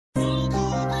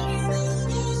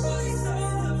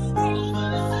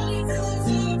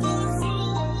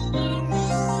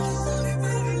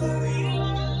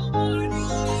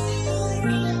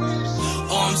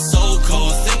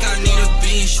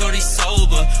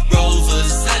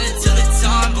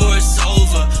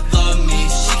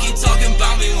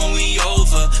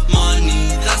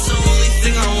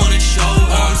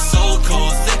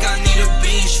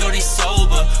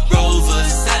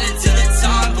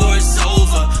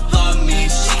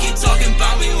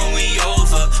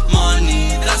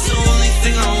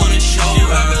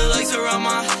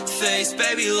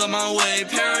love my way.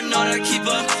 Paranoid, I keep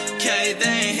a K, they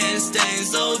ain't hitting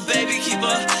stains. Little baby, keep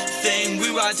a thing. We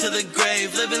ride to the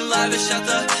grave, living lavish at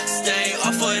the stay.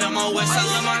 Off-white on my waist, I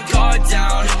let my guard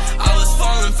down. I was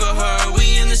falling for her,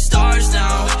 we in the stars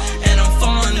now, and I'm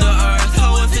falling to earth.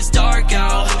 Oh, if it's dark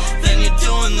out, then you're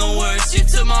doing the worst. You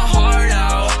took my heart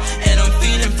out, and I'm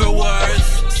feeling for worth.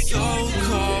 So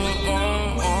cold,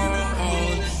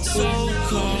 so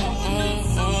cold,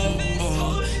 so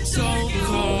cold, so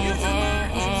cold.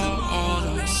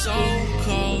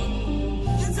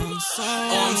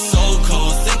 Oh, I'm so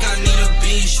cold, think I need a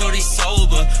beat, shorty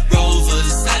sober.